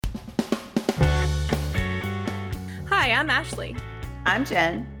Hi, I'm Ashley. I'm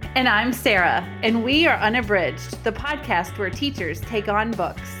Jen. And I'm Sarah. And we are Unabridged, the podcast where teachers take on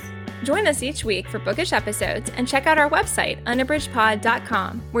books. Join us each week for bookish episodes and check out our website,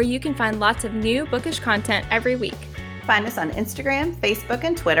 unabridgedpod.com, where you can find lots of new bookish content every week. Find us on Instagram, Facebook,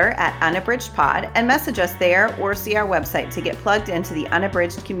 and Twitter at unabridgedpod and message us there or see our website to get plugged into the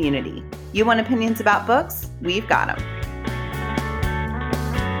Unabridged community. You want opinions about books? We've got them.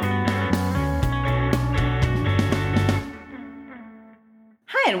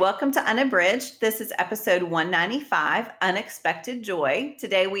 Hi, and welcome to Unabridged. This is episode 195, Unexpected Joy.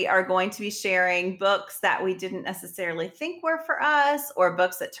 Today we are going to be sharing books that we didn't necessarily think were for us, or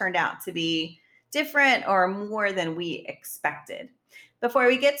books that turned out to be different or more than we expected. Before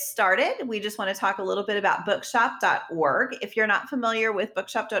we get started, we just want to talk a little bit about bookshop.org. If you're not familiar with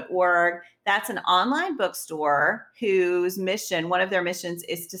bookshop.org, that's an online bookstore whose mission, one of their missions,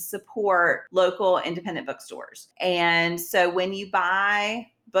 is to support local independent bookstores. And so when you buy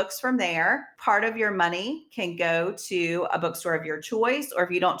books from there, part of your money can go to a bookstore of your choice, or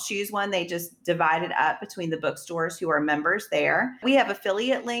if you don't choose one, they just divide it up between the bookstores who are members there. We have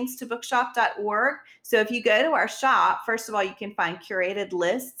affiliate links to bookshop.org. So if you go to our shop, first of all, you can find curated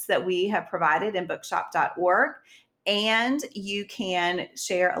lists that we have provided in bookshop.org. And you can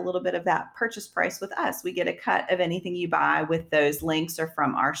share a little bit of that purchase price with us. We get a cut of anything you buy with those links or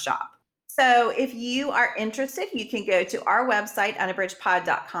from our shop. So if you are interested, you can go to our website,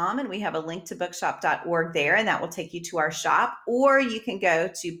 unabridgedpod.com, and we have a link to bookshop.org there, and that will take you to our shop. Or you can go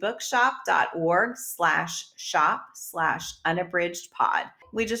to bookshop.org/shop/unabridgedpod.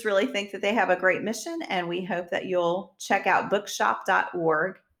 We just really think that they have a great mission, and we hope that you'll check out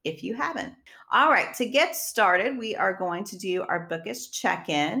bookshop.org if you haven't. All right, to get started, we are going to do our bookish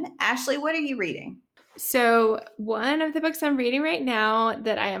check-in. Ashley, what are you reading? So one of the books I'm reading right now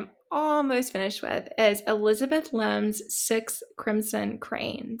that I am almost finished with is Elizabeth Lem's Six Crimson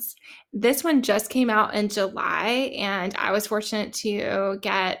Cranes. This one just came out in July, and I was fortunate to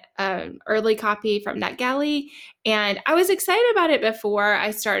get an early copy from NetGalley, and I was excited about it before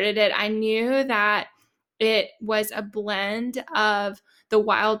I started it. I knew that it was a blend of The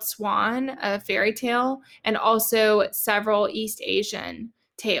Wild Swan, a fairy tale, and also several East Asian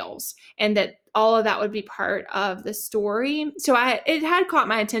tales, and that all of that would be part of the story. So it had caught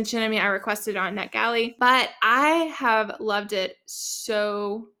my attention. I mean, I requested it on NetGalley, but I have loved it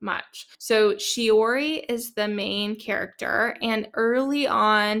so much. So Shiori is the main character, and early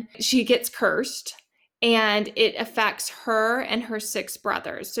on, she gets cursed, and it affects her and her six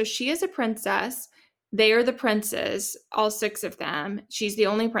brothers. So she is a princess. They are the princes, all six of them. She's the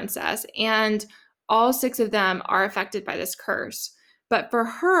only princess, and all six of them are affected by this curse. But for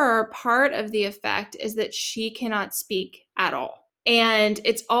her, part of the effect is that she cannot speak at all. And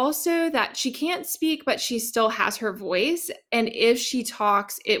it's also that she can't speak, but she still has her voice. And if she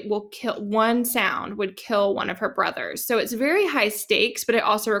talks, it will kill, one sound would kill one of her brothers. So it's very high stakes, but it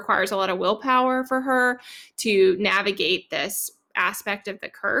also requires a lot of willpower for her to navigate this aspect of the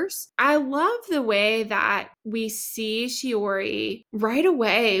curse. I love the way that we see Shiori right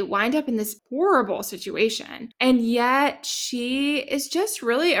away wind up in this horrible situation, and yet she is just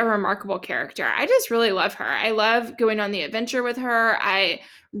really a remarkable character. I just really love her. I love going on the adventure with her. I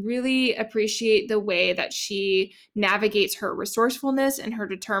really appreciate the way that she navigates her resourcefulness and her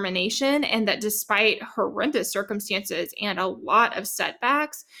determination, and that despite horrendous circumstances and a lot of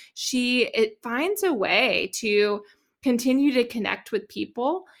setbacks, it finds a way to continue to connect with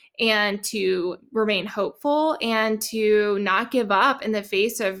people and to remain hopeful and to not give up in the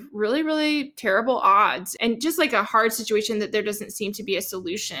face of really, really terrible odds and just like a hard situation that there doesn't seem to be a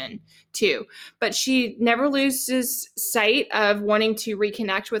solution to. But she never loses sight of wanting to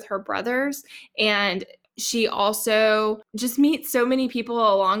reconnect with her brothers, and she also just meets so many people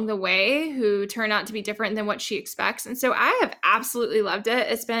along the way who turn out to be different than what she expects. And so I have absolutely loved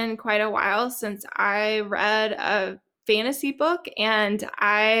it. It's been quite a while since I read a fantasy book, and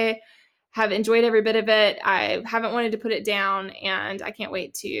I have enjoyed every bit of it. I haven't wanted to put it down, and I can't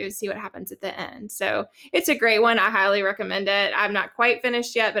wait to see what happens at the end. So it's a great one. I highly recommend it. I'm not quite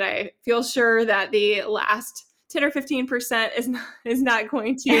finished yet, but I feel sure that the last 10 or 15% is not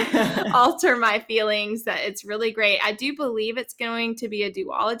going to alter my feelings, that it's really great. I do believe it's going to be a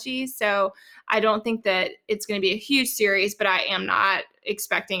duology, so I don't think that it's going to be a huge series, but I am not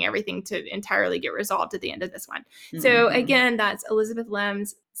expecting everything to entirely get resolved at the end of this one. Mm-hmm. So again, that's Elizabeth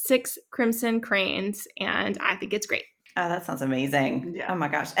Lem's Six Crimson Cranes, and I think it's great. Oh, that sounds amazing. Yeah. Oh my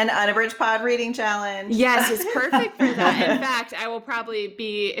gosh. And Unabridged Pod Reading Challenge. Yes, it's perfect for that. In fact, I will probably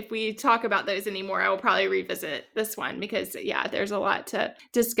be, if we talk about those anymore, I will probably revisit this one because, yeah, there's a lot to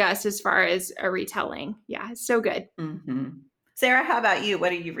discuss as far as a retelling. Yeah, it's so good. Mm-hmm. Sarah, how about you?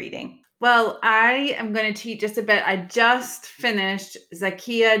 What are you reading? Well, I am going to cheat just a bit. I just finished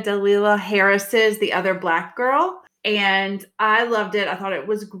Zakiya Dalila Harris's The Other Black Girl, and I loved it. I thought it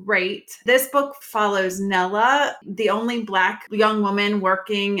was great. This book follows Nella, the only Black young woman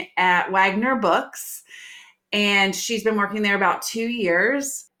working at Wagner Books, and she's been working there about 2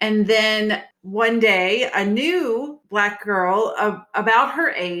 years. And then one day, a new Black girl about her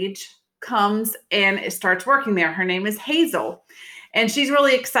age comes and starts working there. Her name is Hazel. And she's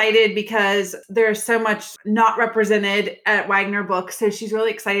really excited because there's so much not represented at Wagner Books. So she's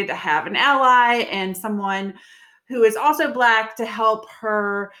really excited to have an ally and someone who is also Black to help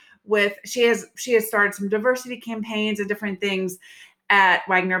her with, she has started some diversity campaigns and different things at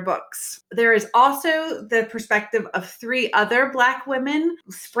Wagner Books. There is also the perspective of 3 other Black women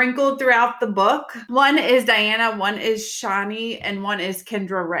sprinkled throughout the book. One is Diana, one is Shani, and one is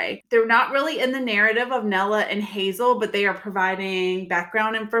Kendra Ray. They're not really in the narrative of Nella and Hazel, but they are providing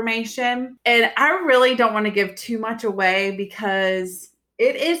background information. And I really don't want to give too much away because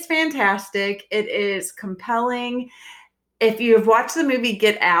it is fantastic. It is compelling. If you've watched the movie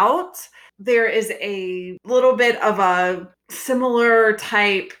Get Out, there is a little bit of a similar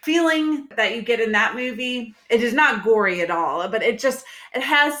type feeling that you get in that movie. It is not gory at all, but it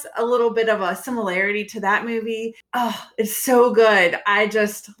has a little bit of a similarity to that movie. Oh, it's so good. I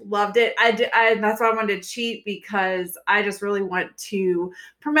just loved it. That's why I wanted to cheat, because I just really want to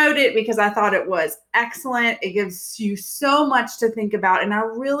promote it because I thought it was excellent. It gives you so much to think about. And I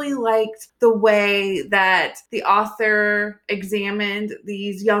really liked the way that the author examined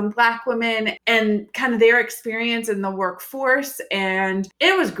these young Black women and kind of their experience in the workforce. And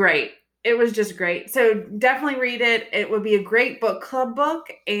it was great. It was just great. So definitely read it. It would be a great book club book.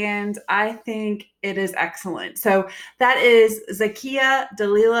 And I think it is excellent. So that is Zakiya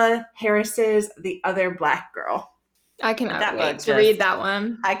Dalila Harris's The Other Black Girl. I cannot That wait book to read that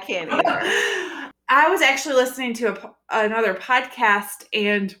one. I can't either. I was actually listening to another podcast,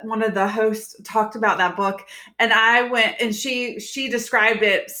 and one of the hosts talked about that book, and I went, and she described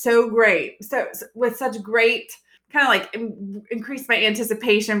it so great, so with such great kind of like increased my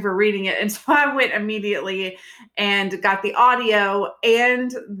anticipation for reading it. And so I went immediately and got the audio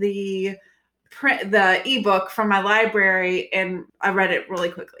and the ebook from my library, and I read it really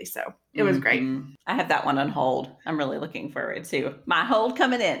quickly. So it was great. I have that one on hold. I'm really looking forward to my hold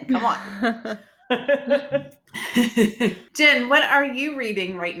coming in. Come on. Jen, what are you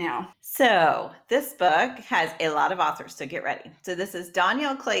reading right now? So this book has a lot of authors, so get ready. So this is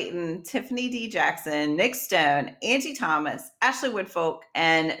Danielle Clayton, Tiffany D. Jackson, Nick Stone, Angie Thomas, Ashley Woodfolk,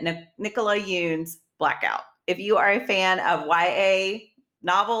 and Nicola Yoon's Blackout. If you are a fan of YA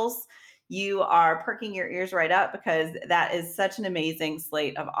novels, you are perking your ears right up because that is such an amazing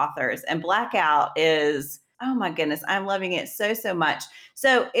slate of authors. And Blackout is, oh my goodness, I'm loving it so, so much.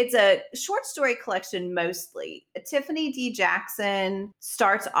 So it's a short story collection mostly. Tiffany D. Jackson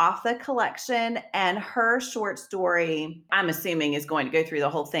starts off the collection, and her short story, I'm assuming, is going to go through the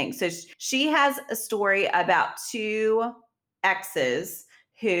whole thing. So she has a story about 2 exes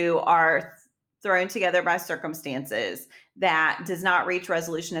who are thrown together by circumstances that does not reach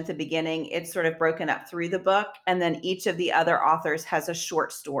resolution at the beginning. It's sort of broken up through the book. And then each of the other authors has a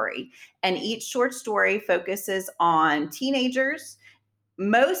short story. And each short story focuses on teenagers.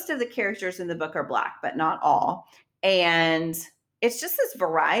 Most of the characters in the book are Black, but not all. And it's just this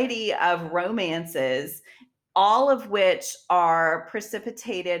variety of romances, all of which are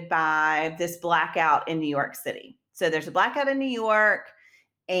precipitated by this blackout in New York City. So there's a blackout in New York,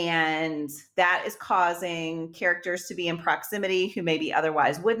 and that is causing characters to be in proximity who maybe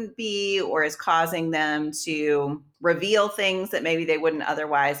otherwise wouldn't be, or is causing them to reveal things that maybe they wouldn't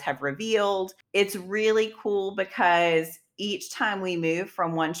otherwise have revealed. It's really cool because each time we move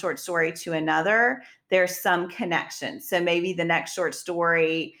from one short story to another, there's some connection. So maybe the next short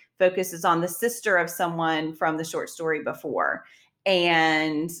story focuses on the sister of someone from the short story before.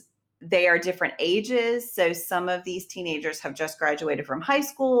 And they are different ages. So some of these teenagers have just graduated from high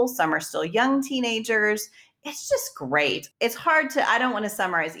school. Some are still young teenagers. It's just great. It's hard to, I don't want to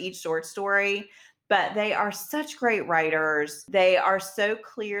summarize each short story, but they are such great writers. They are so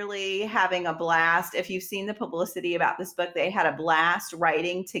clearly having a blast. If you've seen the publicity about this book, they had a blast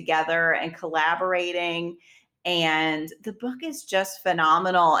writing together and collaborating. And the book is just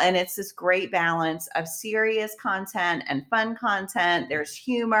phenomenal. And it's this great balance of serious content and fun content. There's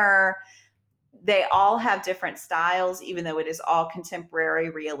humor. they all have different styles, even though it is all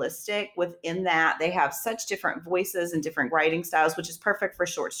contemporary, realistic. Within that, they have such different voices and different writing styles, which is perfect for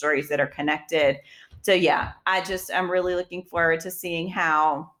short stories that are connected. So yeah, I'm really looking forward to seeing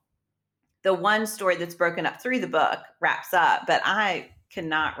how the one story that's broken up through the book wraps up. But I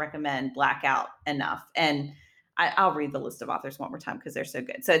cannot recommend Blackout enough. And I'll read the list of authors one more time because they're so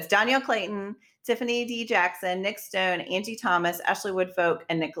good. So it's Danielle Clayton, Tiffany D. Jackson, Nick Stone, Angie Thomas, Ashley Woodfolk,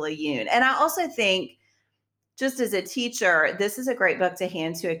 and Nicola Yoon. And I also think, just as a teacher, this is a great book to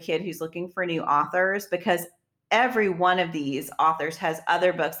hand to a kid who's looking for new authors, because every one of these authors has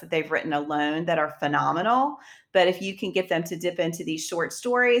other books that they've written alone that are phenomenal. But if you can get them to dip into these short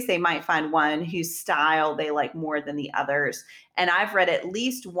stories, they might find one whose style they like more than the others. And I've read at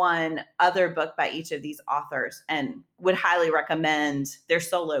least one other book by each of these authors and would highly recommend their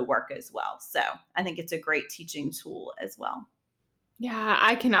solo work as well. So I think it's a great teaching tool as well. Yeah,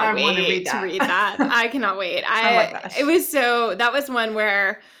 I cannot wait to read that. I cannot wait. Oh my gosh. That was one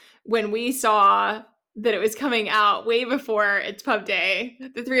where when we saw that it was coming out way before its pub day,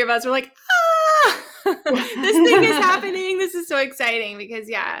 the three of us were like, this thing is happening. This is so exciting because,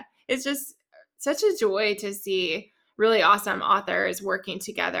 yeah, it's just such a joy to see really awesome authors working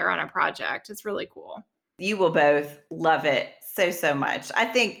together on a project. It's really cool. You will both love it so much. I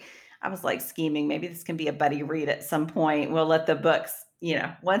think I was like scheming, maybe this can be a buddy read at some point. We'll let the books,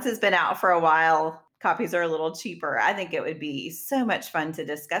 once it's been out for a while, copies are a little cheaper. I think it would be so much fun to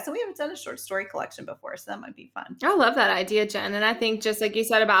discuss. And we haven't done a short story collection before, so that might be fun. I love that idea, Jen. And I think just like you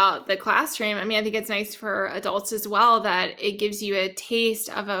said about the classroom, I think it's nice for adults as well that it gives you a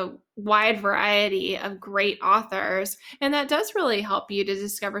taste of a wide variety of great authors. And that does really help you to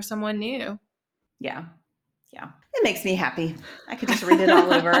discover someone new. Yeah. It makes me happy. I could just read it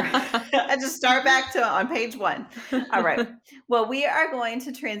all over. I just start back on page 1. All right. Well, we are going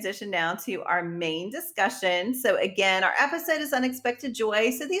to transition now to our main discussion. So again, our episode is Unexpected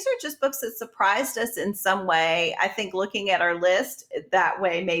Joy. So these are just books that surprised us in some way. I think looking at our list that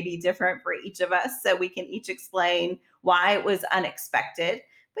way may be different for each of us. So we can each explain why it was unexpected.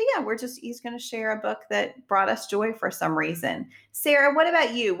 But yeah, we're just each going to share a book that brought us joy for some reason. Sarah, what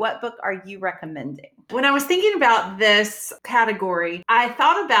about you? What book are you recommending? When I was thinking about this category, I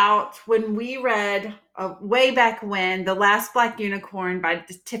thought about when we read way back when, The Last Black Unicorn by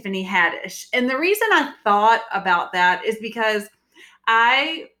Tiffany Haddish. And the reason I thought about that is because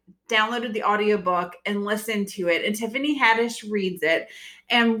I downloaded the audiobook and listened to it, and Tiffany Haddish reads it.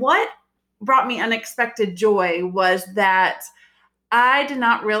 And what brought me unexpected joy was that I did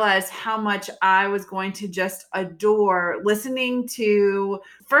not realize how much I was going to just adore listening to,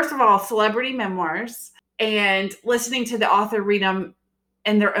 first of all, celebrity memoirs and listening to the author read them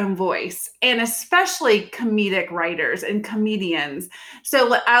in their own voice, and especially comedic writers and comedians.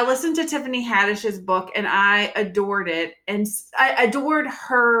 So I listened to Tiffany Haddish's book and I adored it. And I adored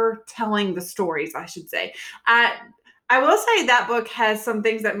her telling the stories, I should say. I will say that book has some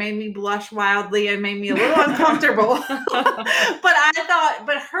things that made me blush wildly and made me a little uncomfortable.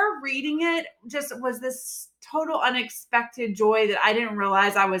 But her reading it just was this total unexpected joy that I didn't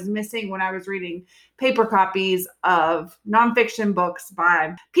realize I was missing when I was reading paper copies of nonfiction books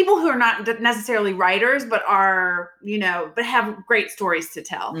by people who are not necessarily writers, but are, but have great stories to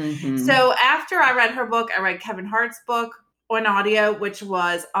tell. Mm-hmm. So after I read her book, I read Kevin Hart's book on audio, which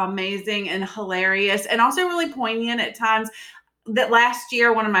was amazing and hilarious and also really poignant at times. That last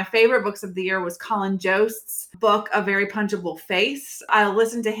year, one of my favorite books of the year was Colin Jost's book, A Very Punchable Face. I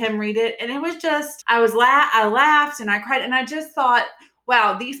listened to him read it, and it was just, I laughed and I cried, and I just thought,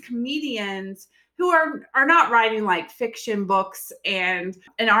 wow, these comedians who are not writing like fiction books and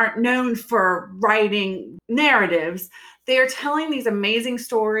aren't known for writing narratives, they are telling these amazing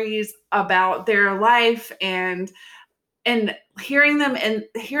stories about their life and hearing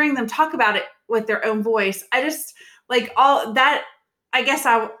them talk about it with their own voice. I just like all that. I guess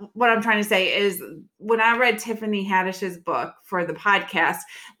what I'm trying to say is when I read Tiffany Haddish's book for the podcast,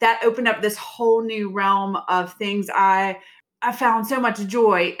 that opened up this whole new realm of things. I found so much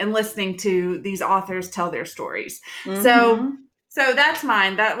joy in listening to these authors tell their stories. Mm-hmm. So that's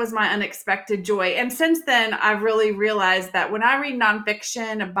mine. That was my unexpected joy. And since then, I've really realized that when I read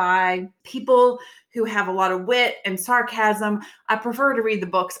nonfiction by people who have a lot of wit and sarcasm, I prefer to read the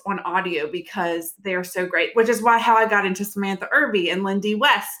books on audio because they're so great, which is how I got into Samantha Irby and Lindy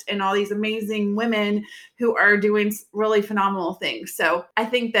West and all these amazing women who are doing really phenomenal things. So I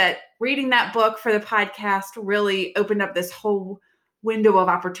think that reading that book for the podcast really opened up this whole window of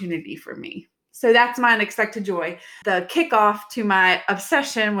opportunity for me. So that's my unexpected joy. The kickoff to my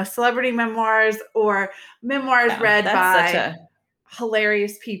obsession with celebrity memoirs or memoirs read by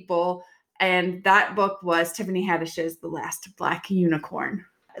hilarious people. And that book was Tiffany Haddish's The Last Black Unicorn.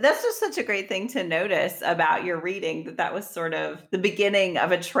 That's just such a great thing to notice about your reading, that was sort of the beginning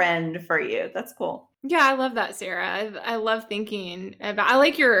of a trend for you. That's cool. Yeah, I love that, Sarah. I love thinking about, I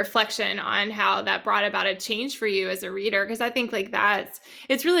like your reflection on how that brought about a change for you as a reader, because I think like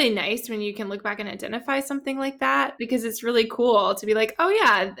it's really nice when you can look back and identify something like that, because it's really cool to be like, oh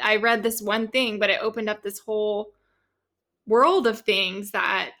yeah, I read this one thing, but it opened up this whole world of things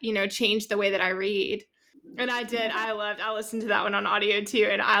that, changed the way that I read. And I listened to that one on audio too,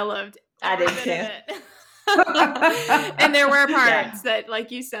 and I loved every bit of it. And there were parts that,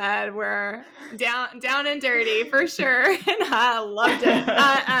 like you said, were down and dirty for sure, and I loved it.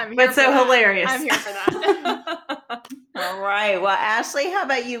 I'm here but so hilarious. I'm here for that. All right. Well, Ashley, how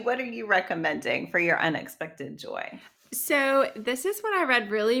about you? What are you recommending for your unexpected joy? So this is what I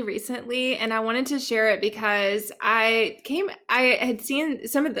read really recently, and I wanted to share it because I had seen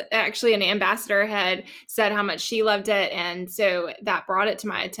actually an ambassador had said how much she loved it, and so that brought it to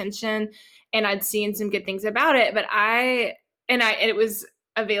my attention, and I'd seen some good things about it, but it was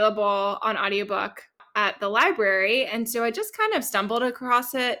available on audiobook at the library, and so I just kind of stumbled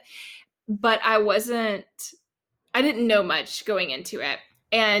across it, but I didn't know much going into it,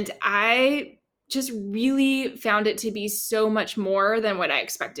 and I just really found it to be so much more than what I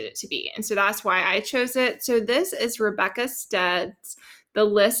expected it to be. And so that's why I chose it. So this is Rebecca Stead's The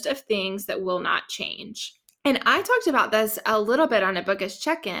List of Things That Will Not Change. And I talked about this a little bit on a Bookish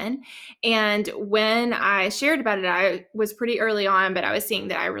Check-In. And when I shared about it, I was pretty early on, but I was seeing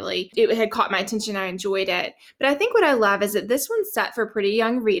that it had caught my attention. I enjoyed it. But I think what I love is that this one's set for pretty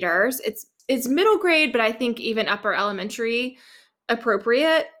young readers. It's middle grade, but I think even upper elementary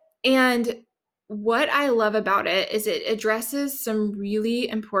appropriate. And what I love about it is it addresses some really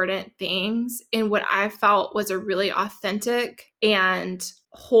important things in what I felt was a really authentic and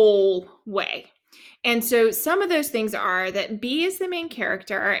whole way. And so some of those things are that Bee is the main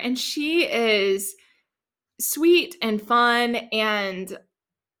character, and she is sweet and fun and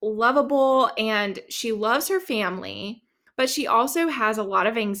lovable, and she loves her family, but she also has a lot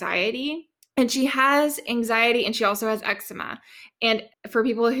of anxiety. And she has anxiety, and she also has eczema. And for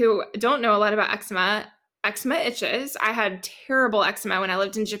people who don't know a lot about eczema itches. I had terrible eczema when I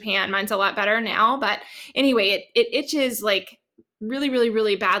lived in Japan. Mine's a lot better now. But anyway, it itches like really, really,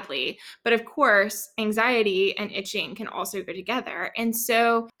 really badly. But of course, anxiety and itching can also go together. And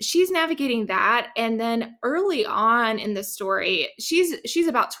so she's navigating that. And then early on in the story, she's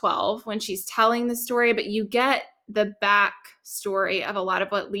about 12 when she's telling the story, but you get the back story of a lot of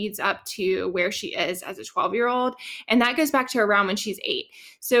what leads up to where she is as a 12-year-old. And that goes back to around when she's 8.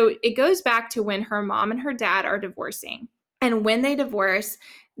 So it goes back to when her mom and her dad are divorcing. And when they divorce,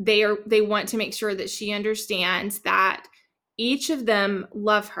 they want to make sure that she understands that each of them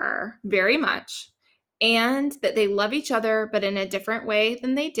love her very much, and that they love each other, but in a different way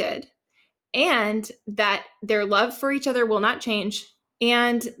than they did. And that their love for each other will not change,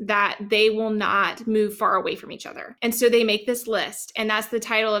 and that they will not move far away from each other. And so they make this list, and that's the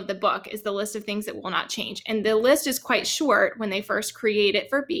title of the book, is The List of Things That Will Not Change. And the list is quite short when they first create it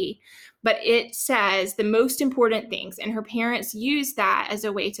for Bee, but it says the most important things, and her parents use that as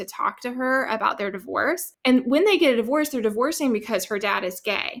a way to talk to her about their divorce. And when they get a divorce, they're divorcing because her dad is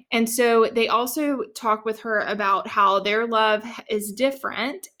gay. And so they also talk with her about how their love is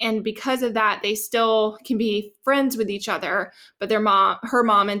different, and because of that, they still can be friends with each other, but her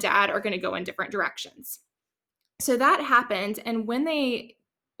mom and dad are going to go in different directions. So that happened, and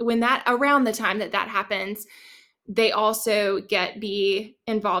around the time that happens, they also get Bee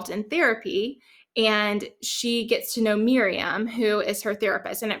involved in therapy, and she gets to know Miriam, who is her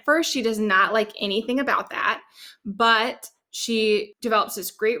therapist. And at first she does not like anything about that, but she develops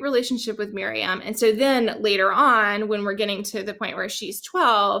this great relationship with Miriam. And so then later on, when we're getting to the point where she's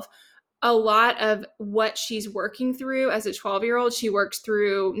 12, a lot of what she's working through as a 12-year-old, she works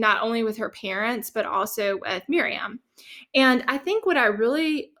through not only with her parents, but also with Miriam. And I think what I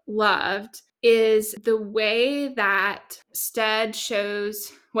really loved is the way that Stead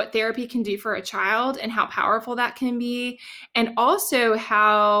shows what therapy can do for a child and how powerful that can be. And also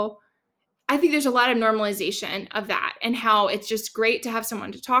how I think there's a lot of normalization of that, and how it's just great to have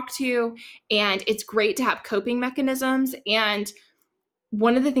someone to talk to, and it's great to have coping mechanisms. And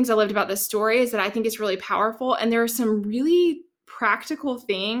one of the things I loved about this story is that I think it's really powerful, and there are some really practical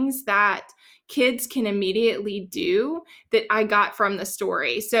things that kids can immediately do that I got from the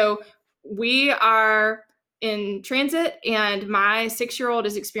story. So we are in transit, and my 6-year-old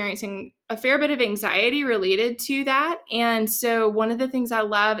is experiencing a fair bit of anxiety related to that. And so one of the things I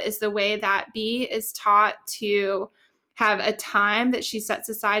love is the way that Bee is taught to have a time that she sets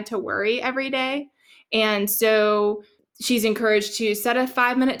aside to worry every day. And so she's encouraged to set a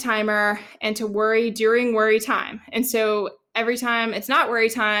 5-minute timer and to worry during worry time. And so every time it's not worry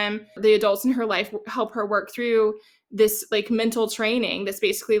time, the adults in her life help her work through this like mental training that's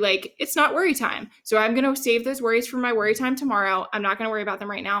basically like, it's not worry time. So I'm going to save those worries for my worry time tomorrow. I'm not going to worry about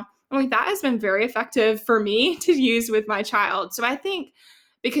them right now. And like that has been very effective for me to use with my child. So I think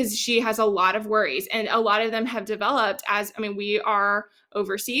because she has a lot of worries and a lot of them have developed as, I mean, we're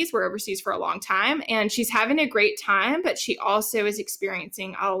overseas for a long time and she's having a great time, but she also is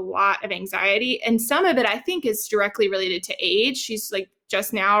experiencing a lot of anxiety. And some of it I think is directly related to age. She's like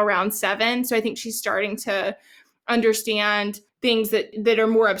just now around 7. So I think she's starting to understand things that are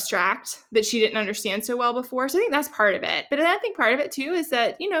more abstract that she didn't understand so well before. So I think that's part of it. But I think part of it too is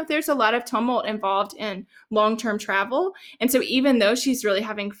that, there's a lot of tumult involved in long-term travel. And so even though she's really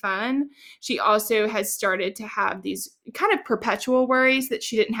having fun, she also has started to have these kind of perpetual worries that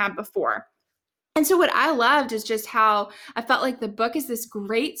she didn't have before. And so what I loved is just how I felt like the book is this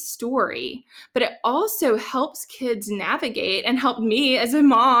great story, but it also helps kids navigate and help me as a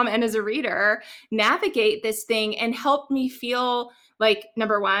mom and as a reader navigate this thing and help me feel like,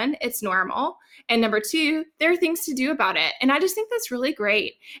 number one, it's normal. And number two, there are things to do about it. And I just think that's really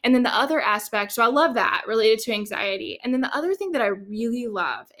great. And then the other aspect, so I love that related to anxiety. And then the other thing that I really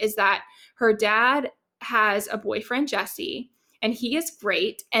love is that her dad has a boyfriend, Jesse, and he is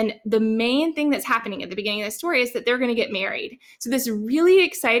great. And the main thing that's happening at the beginning of the story is that they're going to get married. So this really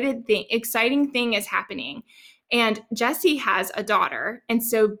exciting thing is happening. And Jessie has a daughter. And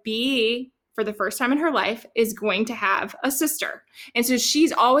so B, for the first time in her life, is going to have a sister. And so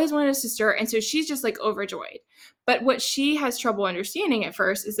she's always wanted a sister. And so she's just like overjoyed. But what she has trouble understanding at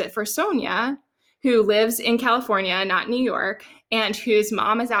first is that for Sonia, who lives in California, not New York, and whose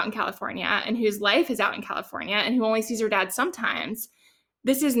mom is out in California, and whose life is out in California, and who only sees her dad sometimes,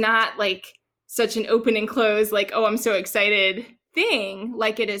 this is not like such an open and close, like, oh, I'm so excited thing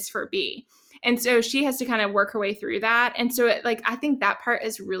like it is for B. And so she has to kind of work her way through that. And so I think that part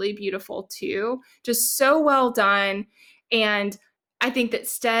is really beautiful too, just so well done. And I think that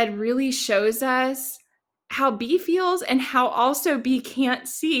Stead really shows us how B feels and how also B can't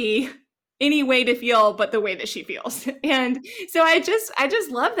see any way to feel but the way that she feels. And so I just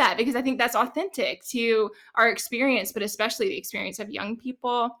love that because I think that's authentic to our experience, but especially the experience of young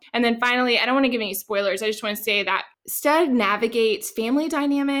people. And then finally, I don't want to give any spoilers. I just want to say that Stead navigates family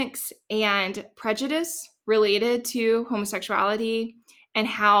dynamics and prejudice related to homosexuality and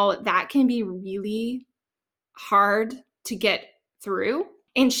how that can be really hard to get through.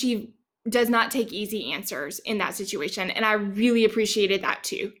 And she does not take easy answers in that situation. And I really appreciated that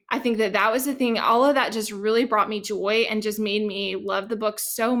too. I think that was the thing. All of that just really brought me joy and just made me love the book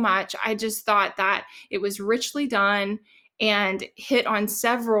so much. I just thought that it was richly done and hit on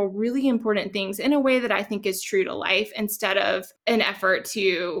several really important things in a way that I think is true to life instead of an effort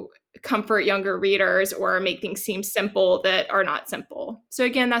to comfort younger readers or make things seem simple that are not simple. So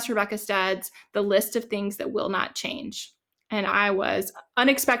again, that's Rebecca Stead's The List of Things That Will Not Change. And I was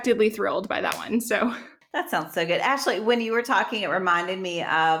unexpectedly thrilled by that one. So that sounds so good. Ashley, when you were talking, it reminded me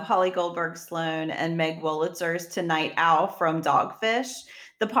of Holly Goldberg Sloan and Meg Wolitzer's To Night Owl from Dogfish,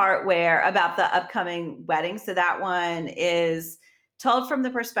 the part where about the upcoming wedding. So that one is told from the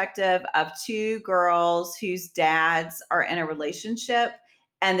perspective of 2 girls whose dads are in a relationship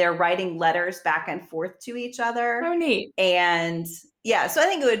and they're writing letters back and forth to each other. Oh, neat. And yeah, so I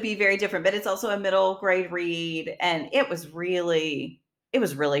think it would be very different, but it's also a middle grade read. And it was really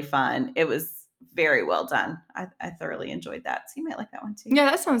fun. It was very well done. I thoroughly enjoyed that. So you might like that one too. Yeah,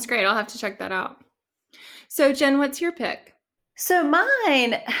 that sounds great. I'll have to check that out. So Jen, what's your pick? So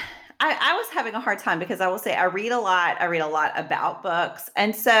mine, I was having a hard time because I will say I read a lot. I read a lot about books.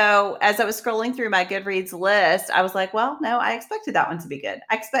 And so as I was scrolling through my Goodreads list, I was like, well, no, I expected that one to be good.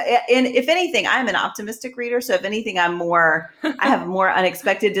 And if anything, I'm an optimistic reader. So if anything, I have more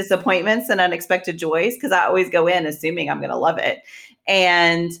unexpected disappointments and unexpected joys because I always go in assuming I'm going to love it.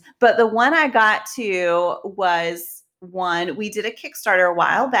 But the one I got to was one, we did a Kickstarter a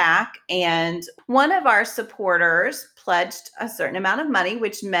while back, and one of our supporters pledged a certain amount of money,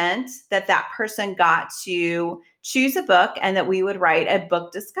 which meant that that person got to choose a book and that we would write a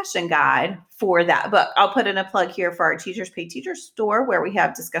book discussion guide for that book. I'll put in a plug here for our Teachers Pay Teachers store where we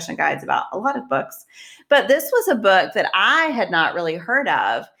have discussion guides about a lot of books. But this was a book that I had not really heard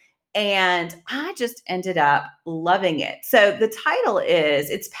of. And I just ended up loving it. So the title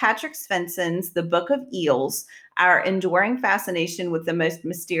it's Patrick Svensson's The Book of Eels, Our Enduring Fascination with the Most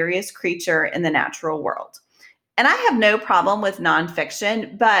Mysterious Creature in the Natural World. And I have no problem with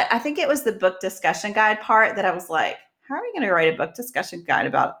nonfiction, but I think it was the book discussion guide part that I was like, how are we going to write a book discussion guide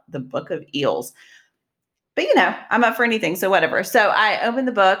about the Book of Eels? But I'm up for anything, so whatever. So I opened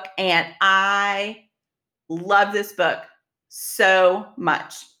the book and I love this book so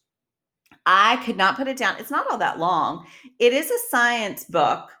much. I could not put it down. It's not all that long. It is a science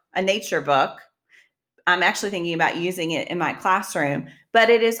book, a nature book. I'm actually thinking about using it in my classroom, but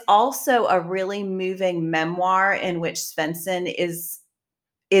it is also a really moving memoir in which Svensson is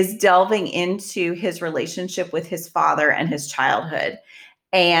delving into his relationship with his father and his childhood.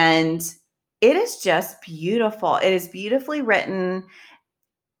 And it is just beautiful. It is beautifully written.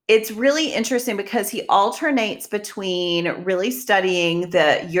 It's really interesting because he alternates between really studying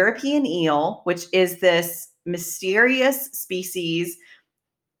the European eel, which is this mysterious species.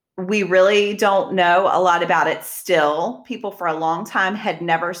 We really don't know a lot about it still. People for a long time had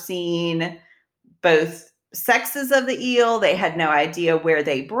never seen both sexes of the eel. They had no idea where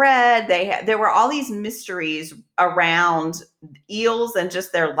they bred. There were all these mysteries around eels and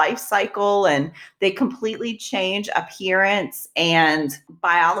just their life cycle, and they completely change appearance and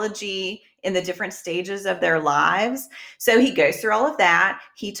biology in the different stages of their lives. So he goes through all of that.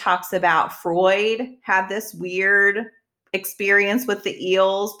 He talks about Freud had this weird experience with the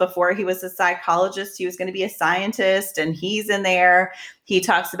eels before he was a psychologist. He was going to be a scientist, and he's in there. He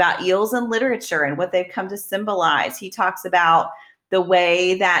talks about eels in literature and what they've come to symbolize. He talks about the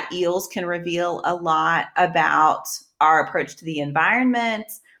way that eels can reveal a lot about our approach to the environment,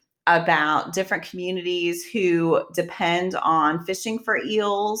 about different communities who depend on fishing for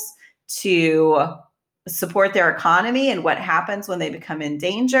eels to support their economy and what happens when they become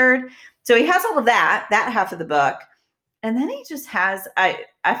endangered. So he has all of that half of the book. And then he just has, I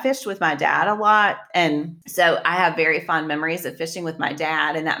fished with my dad a lot. And so I have very fond memories of fishing with my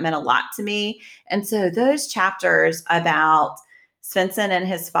dad, and that meant a lot to me. And so those chapters about Svensson and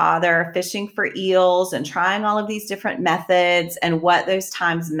his father fishing for eels and trying all of these different methods and what those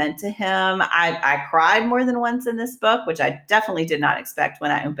times meant to him. I cried more than once in this book, which I definitely did not expect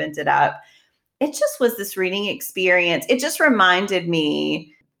when I opened it up. It just was this reading experience. It just reminded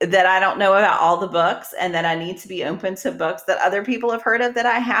me that I don't know about all the books and that I need to be open to books that other people have heard of that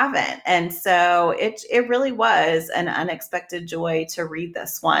I haven't. And so it really was an unexpected joy to read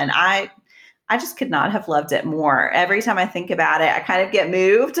this one. I just could not have loved it more. Every time I think about it, I kind of get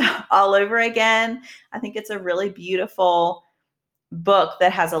moved all over again. I think it's a really beautiful book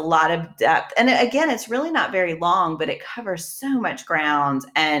that has a lot of depth. And again, it's really not very long, but it covers so much ground,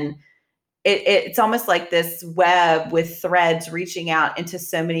 and it's almost like this web with threads reaching out into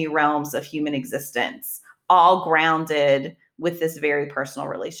so many realms of human existence, all grounded with this very personal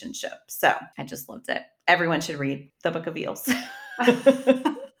relationship. So I just loved it. Everyone should read The Book of Eels.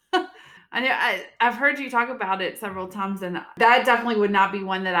 I know I've heard you talk about it several times, and that definitely would not be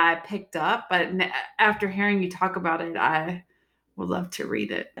one that I picked up. But after hearing you talk about it, I would love to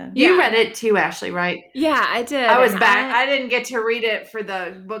read it. You read it too, Ashley, right? Yeah, I did. I was back. I didn't get to read it for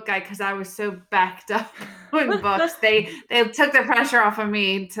the book guide because I was so backed up with books. They took the pressure off of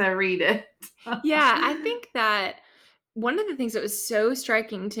me to read it. Yeah, I think that one of the things that was so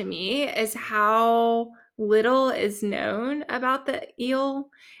striking to me is how little is known about the eel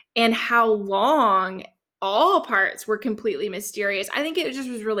and how long all parts were completely mysterious. I think it just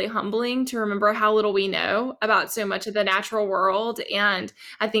was really humbling to remember how little we know about so much of the natural world. And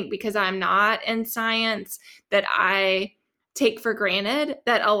I think because I'm not in science, that I take for granted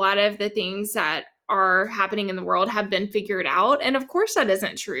that a lot of the things that are happening in the world have been figured out. And of course that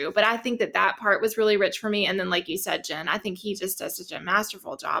isn't true, but I think that part was really rich for me. And then, like you said, Jen, I think he just does such a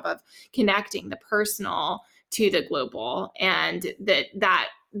masterful job of connecting the personal to the global, and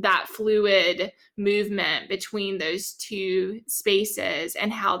that fluid movement between those two spaces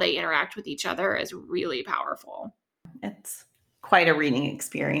and how they interact with each other is really powerful. It's quite a reading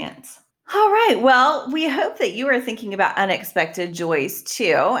experience. All right. Well, we hope that you are thinking about unexpected joys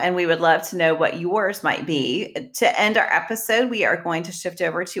too, and we would love to know what yours might be. To end our episode, we are going to shift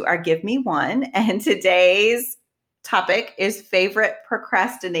over to our Give Me One, and today's topic is favorite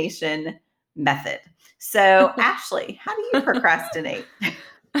procrastination method. So, Ashley, how do you procrastinate?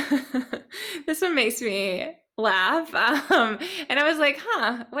 This one makes me laugh. And I was like,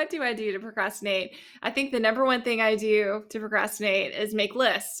 what do I do to procrastinate? I think the number one thing I do to procrastinate is make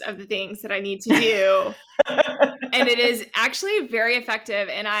lists of the things that I need to do. And it is actually very effective.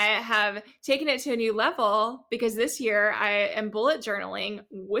 And I have taken it to a new level because this year I am bullet journaling,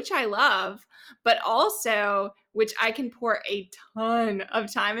 which I love, but also which I can pour a ton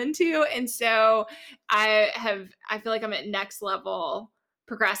of time into. And so I feel like I'm at next level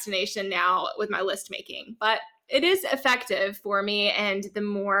procrastination now with my list making, but it is effective for me. And the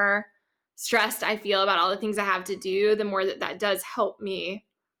more stressed I feel about all the things I have to do, the more that does help me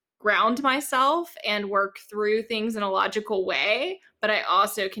ground myself and work through things in a logical way. But I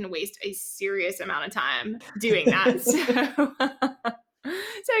also can waste a serious amount of time doing that. So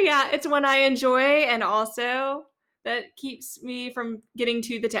yeah, it's one I enjoy, and also that keeps me from getting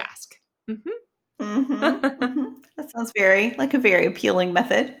to the task. That sounds like a very appealing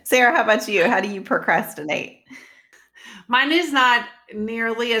method. Sarah, how about you? How do you procrastinate? Mine is not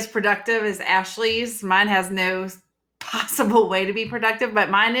nearly as productive as Ashley's. Mine has no possible way to be productive, but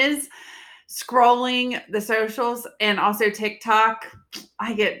mine is scrolling the socials and also TikTok.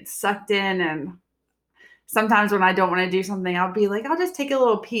 I get sucked in, and sometimes when I don't want to do something, I'll be like, I'll just take a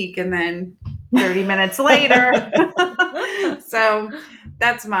little peek, and then 30 minutes later. So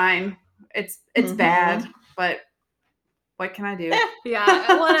that's mine. It's bad, but what can I do? Yeah.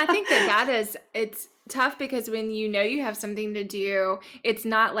 Well, and I think it's tough because when you know you have something to do, it's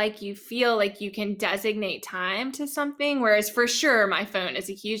not like you feel like you can designate time to something. Whereas for sure, my phone is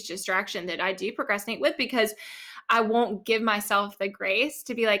a huge distraction that I do procrastinate with, because I won't give myself the grace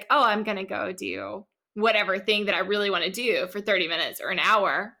to be like, oh, I'm going to go do whatever thing that I really want to do for 30 minutes or an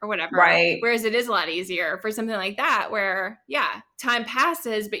hour or whatever. Right. Whereas it is a lot easier for something like that where, yeah, time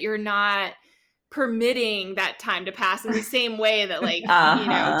passes, but you're not permitting that time to pass in the same way that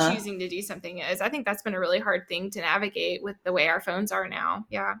choosing to do something is. I think that's been a really hard thing to navigate with the way our phones are now.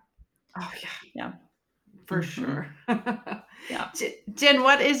 Yeah. Oh yeah. For sure. Yeah. Jen,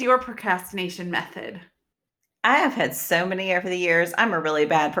 what is your procrastination method? I have had so many over the years. I'm a really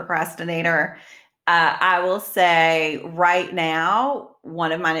bad procrastinator. I will say right now,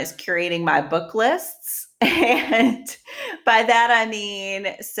 one of mine is curating my book lists. And by that, I mean,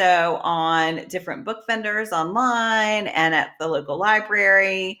 so on different book vendors online and at the local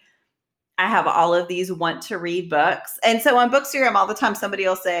library, I have all of these want to read books. And so on Bookstagram, all the time, somebody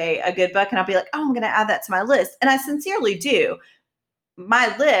will say a good book and I'll be like, oh, I'm going to add that to my list. And I sincerely do.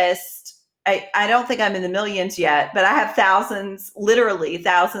 My list, I don't think I'm in the millions yet, but I have literally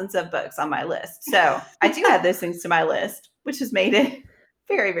thousands of books on my list. So I do add those things to my list, which has made it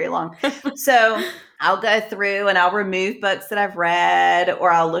very, very long. So I'll go through and I'll remove books that I've read,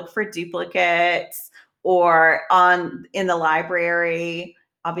 or I'll look for duplicates, or in the library,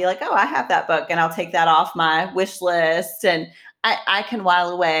 I'll be like, oh, I have that book, and I'll take that off my wish list. And I can while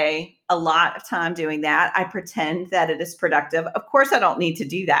away a lot of time doing that. I pretend that it is productive. Of course, I don't need to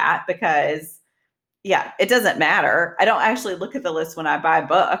do that because, yeah, it doesn't matter. I don't actually look at the list when I buy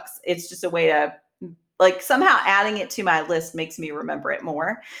books. It's just a way to, like, somehow adding it to my list makes me remember it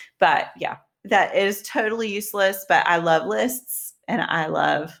more. But yeah, that is totally useless. But I love lists and I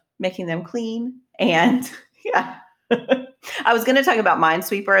love making them clean. And yeah, I was going to talk about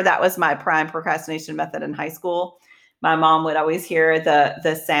Minesweeper. That was my prime procrastination method in high school. My mom would always hear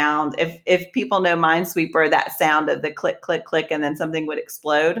the sound. If people know Minesweeper, that sound of the click, click, click, and then something would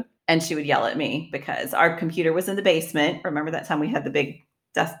explode. And she would yell at me because our computer was in the basement. Remember that time we had the big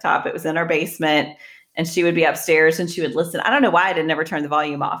desktop? It was in our basement. And she would be upstairs and she would listen. I don't know why I didn't ever turn the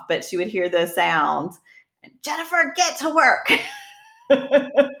volume off, but she would hear the sound. And Jennifer, get to work.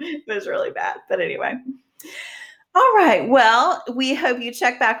 It was really bad. But anyway. All right. Well, we hope you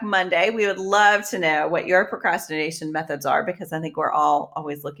check back Monday. We would love to know what your procrastination methods are, because I think we're all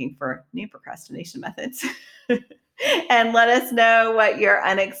always looking for new procrastination methods. And let us know what your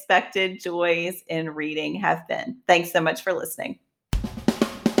unexpected joys in reading have been. Thanks so much for listening.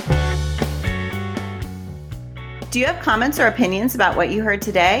 Do you have comments or opinions about what you heard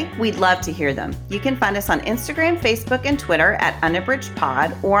today? We'd love to hear them. You can find us on Instagram, Facebook, and Twitter at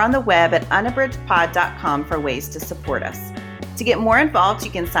unabridgedpod, or on the web at unabridgedpod.com for ways to support us. To get more involved,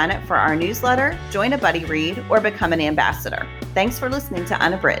 you can sign up for our newsletter, join a buddy read, or become an ambassador. Thanks for listening to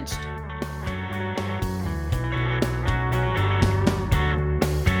Unabridged.